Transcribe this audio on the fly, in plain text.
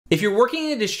If you're working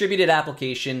in a distributed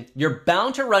application, you're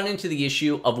bound to run into the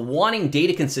issue of wanting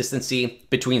data consistency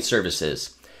between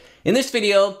services. In this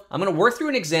video, I'm going to work through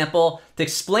an example to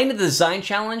explain the design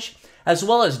challenge, as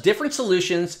well as different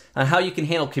solutions on how you can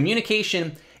handle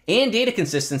communication and data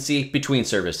consistency between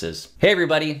services. Hey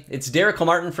everybody, it's Derek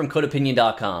Martin from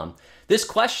CodeOpinion.com. This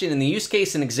question and the use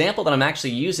case and example that I'm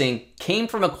actually using came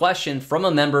from a question from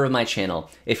a member of my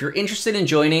channel. If you're interested in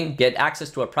joining, get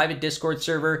access to a private Discord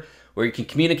server where you can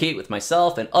communicate with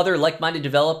myself and other like-minded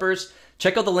developers,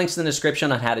 check out the links in the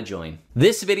description on how to join.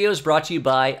 This video is brought to you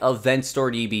by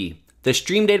EventStoreDB, the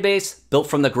stream database built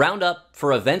from the ground up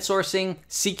for event sourcing,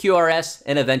 CQRS,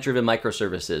 and event-driven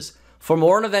microservices. For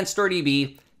more on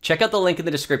EventStoreDB, check out the link in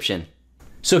the description.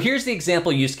 So here's the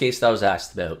example use case that I was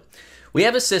asked about. We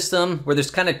have a system where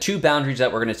there's kind of two boundaries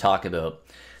that we're going to talk about.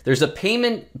 There's a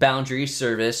payment boundary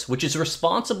service, which is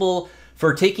responsible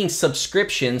for taking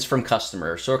subscriptions from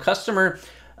customers. So a customer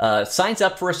signs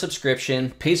up for a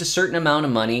subscription, pays a certain amount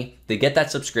of money, they get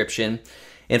that subscription.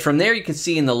 And from there, you can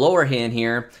see in the lower hand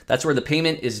here, that's where the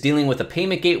payment is dealing with a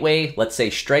payment gateway, let's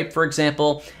say Stripe, for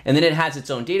example, and then it has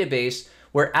its own database,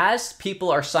 where as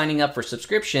people are signing up for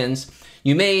subscriptions,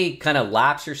 you may kind of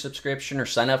lapse your subscription or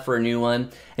sign up for a new one,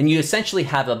 and you essentially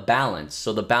have a balance,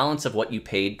 so the balance of what you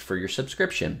paid for your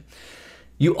subscription.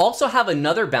 You also have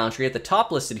another boundary at the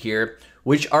top listed here,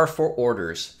 which are for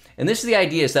orders. And this is the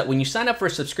idea is that when you sign up for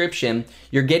a subscription,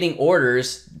 you're getting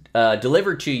orders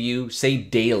delivered to you, say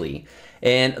daily.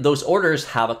 And those orders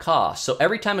have a cost. So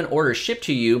every time an order is shipped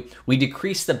to you, we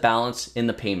decrease the balance in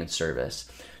the payment service.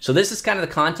 So this is kind of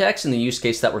the context and the use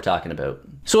case that we're talking about.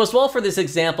 So as well for this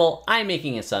example, I'm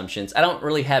making assumptions. I don't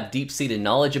really have deep-seated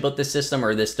knowledge about this system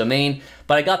or this domain,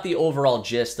 but I got the overall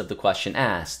gist of the question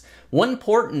asked. One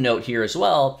important note here as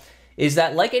well is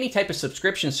that like any type of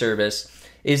subscription service,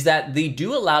 is that they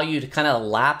do allow you to kind of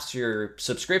lapse your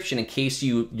subscription in case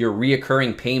your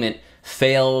reoccurring payment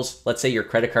fails. Let's say your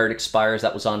credit card expires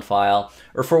that was on file,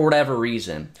 or for whatever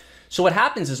reason. So what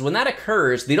happens is when that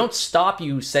occurs, they don't stop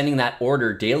you sending that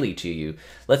order daily to you.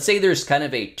 Let's say there's kind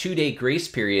of a 2-day grace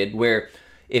period where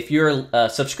if your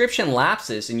subscription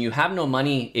lapses and you have no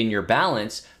money in your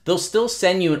balance, they'll still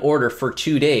send you an order for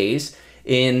 2 days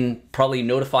and probably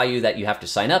notify you that you have to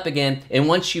sign up again. And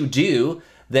once you do,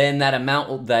 then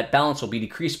that balance will be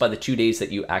decreased by the 2 days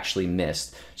that you actually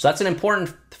missed. So that's an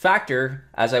important factor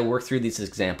as I work through this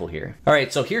example here. All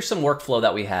right, so here's some workflow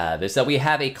that we have, is that we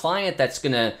have a client that's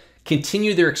gonna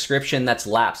continue their subscription that's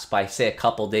lapsed by say a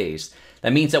couple days.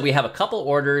 That means that we have a couple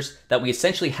orders that we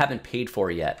essentially haven't paid for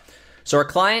yet. So our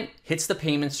client hits the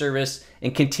payment service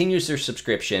and continues their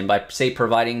subscription by say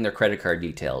providing their credit card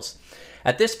details.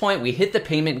 At this point, we hit the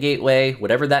payment gateway,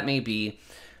 whatever that may be,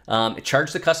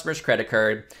 charge the customer's credit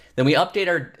card, then we update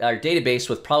our database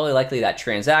with probably likely that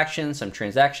transaction, some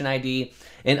transaction ID,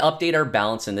 and update our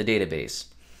balance in the database.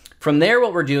 From there,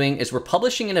 what we're doing is we're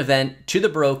publishing an event to the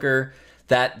broker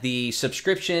that the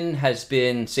subscription has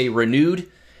been, say,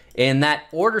 renewed, and that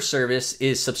order service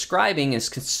is subscribing, is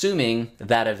consuming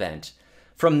that event.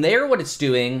 From there, what it's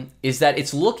doing is that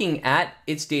it's looking at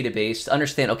its database to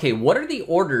understand, okay, what are the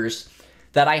orders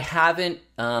that I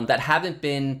haven't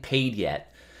been paid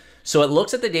yet? So it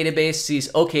looks at the database,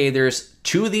 sees, okay, there's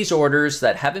 2 of these orders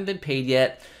that haven't been paid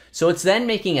yet. So it's then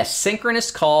making a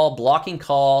synchronous call, blocking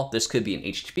call. This could be an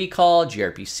HTTP call,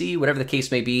 gRPC, whatever the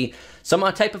case may be, some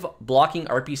type of blocking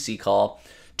RPC call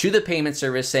to the payment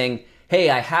service saying,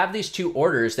 hey, I have these 2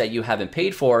 orders that you haven't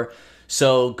paid for.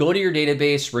 So go to your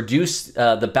database, reduce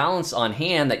the balance on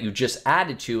hand that you just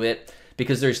added to it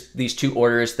because there's these 2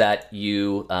 orders that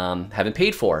you haven't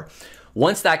paid for.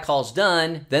 Once that call's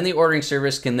done, then the ordering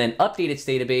service can then update its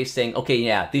database saying, okay,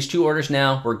 yeah, these 2 orders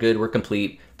now, we're good, we're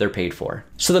complete, they're paid for.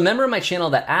 So the member of my channel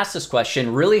that asked this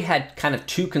question really had kind of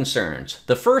 2 concerns.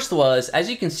 The first was, as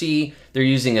you can see, they're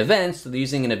using events, so they're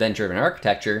using an event-driven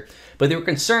architecture, but they were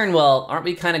concerned, well, aren't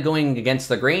we kind of going against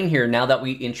the grain here now that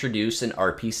we introduce an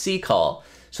RPC call?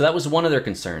 So that was one of their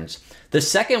concerns. The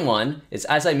second one is,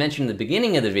 as I mentioned in the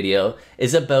beginning of the video,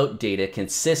 is about data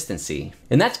consistency.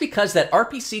 And that's because that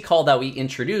RPC call that we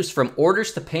introduced from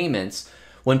orders to payments,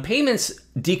 when payments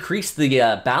decrease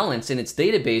the balance in its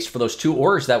database for those 2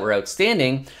 orders that were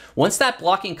outstanding, once that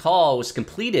blocking call was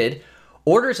completed,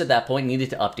 orders at that point needed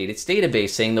to update its database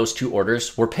saying those 2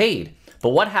 orders were paid. But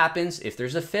what happens if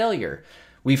there's a failure?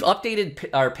 We've updated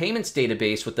our payments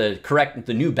database with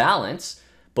the new balance,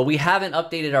 but we haven't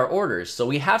updated our orders. So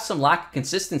we have some lack of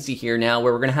consistency here now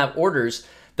where we're gonna have orders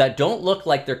that don't look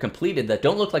like they're completed, that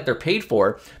don't look like they're paid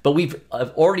for, but we've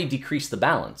already decreased the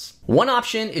balance. One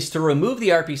option is to remove the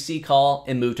RPC call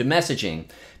and move to messaging,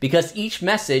 because each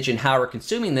message and how we're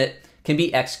consuming it can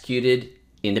be executed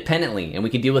independently, and we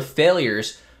can deal with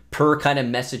failures per kind of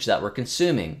message that we're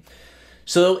consuming.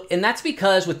 So, and that's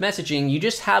because with messaging, you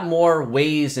just have more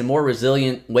ways and more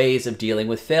resilient ways of dealing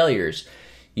with failures.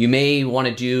 You may want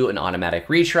to do an automatic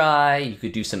retry, you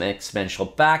could do some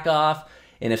exponential backoff,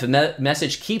 and if a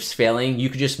message keeps failing, you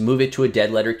could just move it to a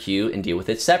dead letter queue and deal with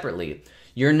it separately.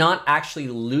 You're not actually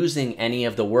losing any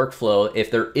of the workflow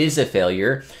if there is a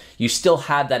failure. You still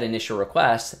have that initial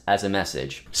request as a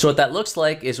message. So what that looks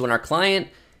like is when our client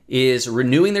is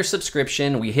renewing their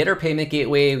subscription, we hit our payment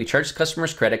gateway, we charge the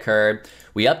customer's credit card,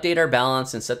 we update our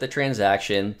balance and set the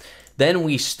transaction. Then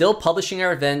we still publishing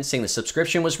our event saying the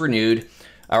subscription was renewed.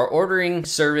 Our ordering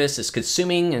service is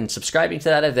consuming and subscribing to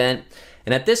that event.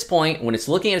 And at this point, when it's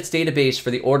looking at its database for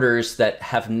the orders that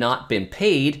have not been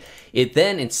paid, it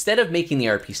then, instead of making the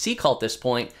RPC call at this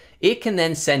point, it can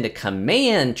then send a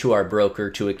command to our broker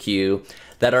to a queue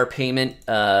that our payment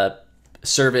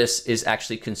service is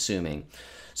actually consuming.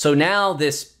 So now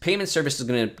this payment service is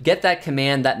going to get that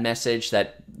command, that message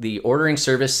that the ordering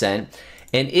service sent,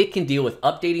 and it can deal with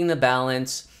updating the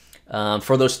balance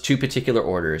for those two particular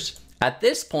orders. At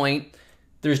this point,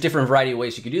 there's different variety of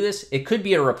ways you could do this. It could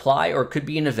be a reply or it could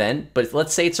be an event, but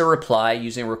let's say it's a reply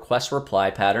using a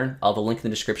request-reply pattern. I'll have a link in the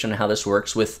description on how this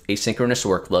works with asynchronous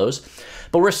workflows.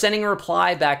 But we're sending a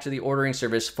reply back to the ordering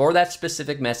service for that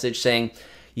specific message saying,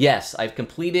 yes, I've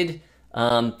completed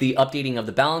the updating of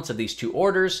the balance of these two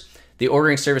orders. The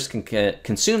ordering service can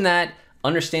consume that,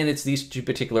 understand it's these two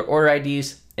particular order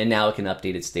IDs, and now it can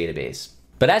update its database.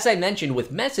 But as I mentioned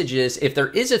with messages, if there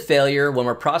is a failure when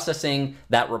we're processing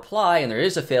that reply and there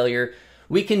is a failure,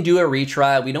 we can do a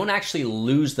retry. We don't actually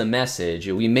lose the message.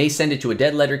 We may send it to a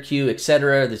dead letter queue,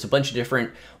 etc. There's a bunch of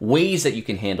different ways that you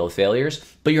can handle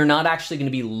failures, but you're not actually going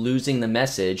to be losing the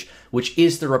message, which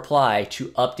is the reply to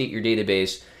update your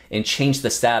database and change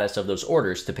the status of those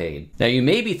orders to paid. Now you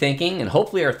may be thinking, and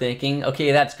hopefully are thinking,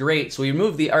 okay, that's great. So we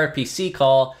remove the RPC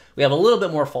call. We have a little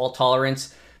bit more fault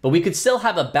tolerance, but we could still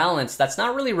have a balance that's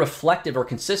not really reflective or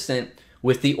consistent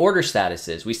with the order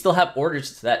statuses. We still have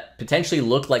orders that potentially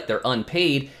look like they're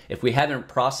unpaid if we haven't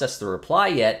processed the reply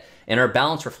yet, and our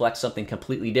balance reflects something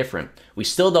completely different. We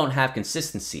still don't have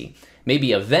consistency.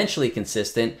 Maybe eventually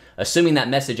consistent, assuming that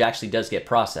message actually does get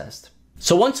processed.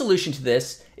 So one solution to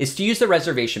this is to use the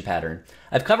reservation pattern.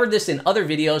 I've covered this in other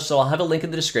videos, so I'll have a link in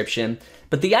the description.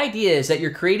 But the idea is that you're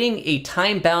creating a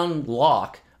time-bound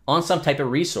lock on some type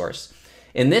of resource.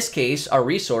 In this case, our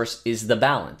resource is the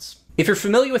balance. If you're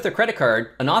familiar with a credit card,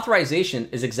 an authorization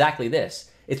is exactly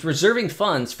this. It's reserving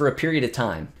funds for a period of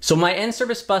time. So my end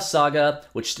service bus saga,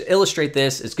 which to illustrate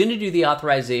this, is going to do the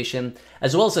authorization,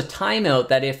 as well as a timeout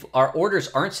that if our orders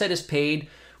aren't set as paid,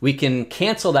 we can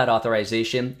cancel that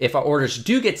authorization. If our orders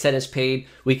do get set as paid,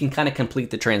 we can kind of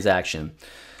complete the transaction.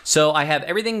 So I have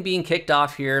everything being kicked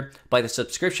off here by the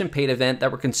subscription paid event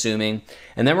that we're consuming,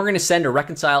 and then we're going to send a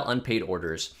reconcile unpaid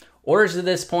orders. Orders at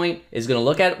this point is going to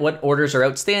look at what orders are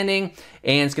outstanding,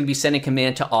 and it's going to be sending a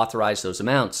command to authorize those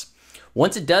amounts.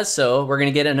 Once it does so, we're going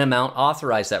to get an amount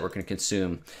authorized that we're going to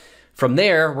consume. From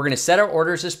there, we're going to set our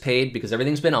orders as paid because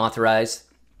everything's been authorized,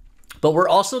 but we're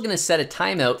also going to set a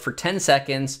timeout for 10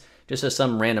 seconds, just as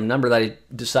some random number that I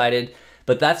decided,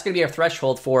 but that's going to be our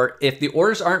threshold for if the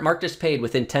orders aren't marked as paid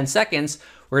within 10 seconds,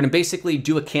 we're going to basically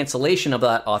do a cancellation of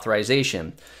that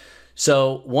authorization.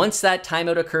 So once that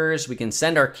timeout occurs, we can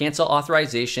send our cancel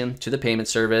authorization to the payment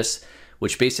service,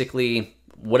 which basically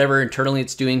whatever internally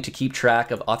it's doing to keep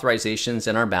track of authorizations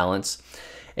in our balance.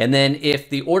 And then if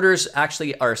the orders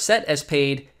actually are set as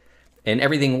paid and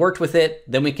everything worked with it,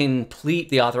 then we can complete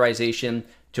the authorization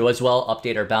to as well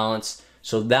update our balance.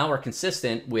 So now we're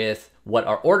consistent with what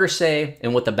our orders say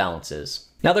and what the balance is.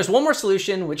 Now there's one more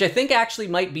solution, which I think actually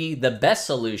might be the best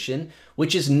solution,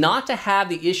 which is not to have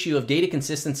the issue of data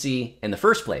consistency in the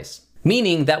first place.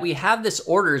 Meaning that we have this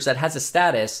orders that has a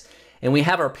status and we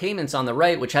have our payments on the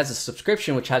right, which has a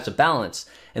subscription, which has a balance.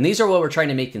 And these are what we're trying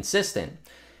to make consistent.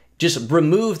 Just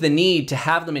remove the need to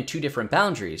have them in two different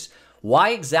boundaries. Why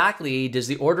exactly does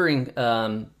the ordering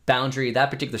boundary, that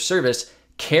particular service,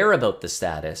 care about the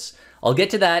status? I'll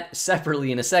get to that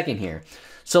separately in a second here.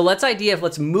 So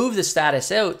let's move the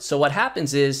status out. So what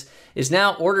happens is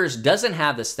now orders doesn't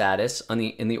have the status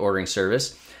in the ordering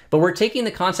service, but we're taking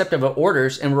the concept of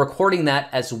orders and recording that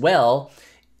as well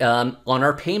on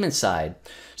our payment side.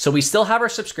 So we still have our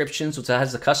subscriptions, which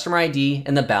has the customer ID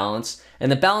and the balance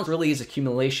really is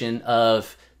accumulation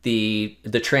of the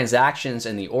transactions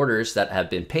and the orders that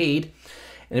have been paid.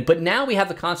 But now we have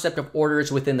the concept of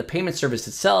orders within the payment service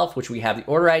itself, which we have the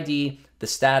order ID, the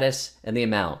status, and the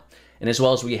amount. And as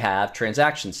well as we have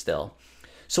transactions still.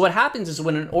 So what happens is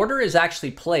when an order is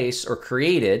actually placed or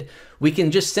created, we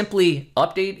can just simply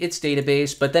update its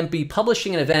database, but then be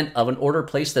publishing an event of an order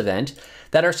placed event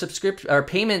that our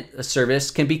payment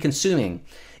service can be consuming.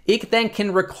 It then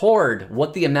can record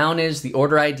what the amount is, the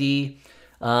order ID,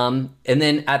 and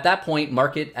then at that point,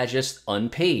 mark it as just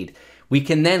unpaid. We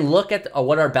can then look at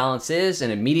what our balance is and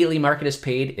immediately mark it as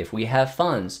paid if we have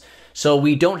funds. So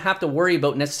we don't have to worry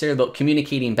necessarily about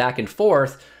communicating back and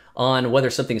forth on whether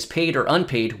something is paid or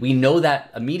unpaid. We know that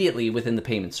immediately within the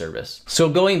payment service. So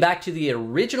going back to the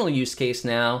original use case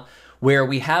now, where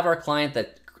we have our client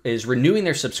that is renewing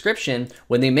their subscription,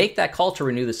 when they make that call to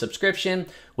renew the subscription,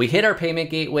 we hit our payment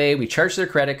gateway, we charge their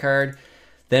credit card,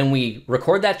 then we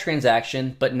record that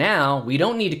transaction, but now we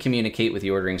don't need to communicate with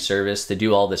the ordering service to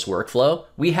do all this workflow.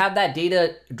 We have that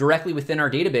data directly within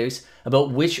our database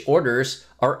about which orders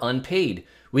are unpaid.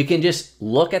 We can just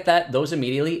look at those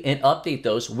immediately and update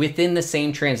those within the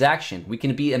same transaction. We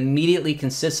can be immediately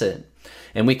consistent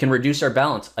and we can reduce our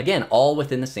balance, again, all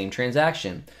within the same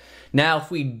transaction. Now,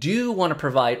 if we do want to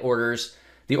provide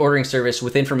the ordering service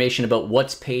with information about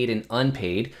what's paid and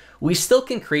unpaid, we still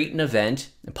can create an event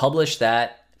and publish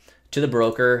that to the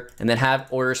broker and then have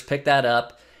orders pick that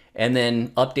up and then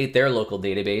update their local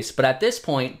database. But at this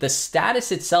point, the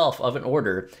status itself of an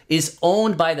order is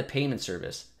owned by the payment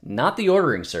service, not the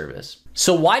ordering service.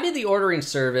 So why did the ordering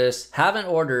service have an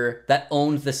order that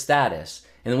owned the status?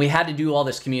 And then we had to do all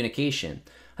this communication.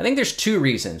 I think there's two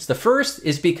reasons. The first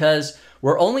is because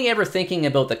we're only ever thinking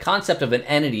about the concept of an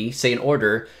entity, say an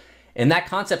order, and that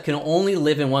concept can only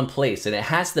live in one place and it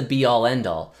has the be all end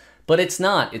all. But it's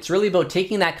not. It's really about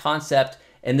taking that concept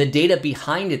and the data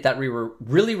behind it that we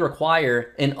really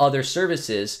require in other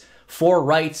services for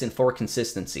rights and for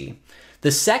consistency.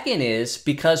 The second is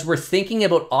because we're thinking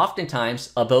about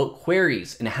oftentimes about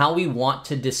queries and how we want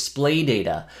to display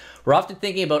data. We're often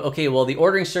thinking about, okay, well, the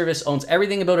ordering service owns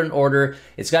everything about an order.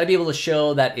 It's got to be able to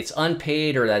show that it's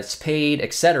unpaid or that it's paid,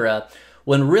 etc.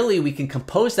 When really we can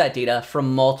compose that data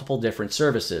from multiple different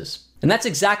services. And that's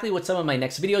exactly what some of my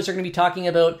next videos are going to be talking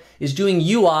about, is doing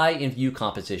UI and view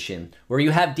composition, where you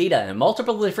have data in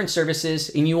multiple different services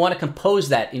and you want to compose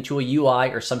that into a UI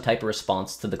or some type of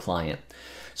response to the client.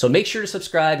 So make sure to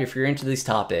subscribe if you're into these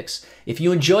topics. If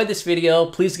you enjoyed this video,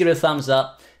 please give it a thumbs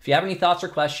up. If you have any thoughts or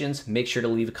questions, make sure to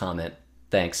leave a comment.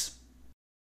 Thanks.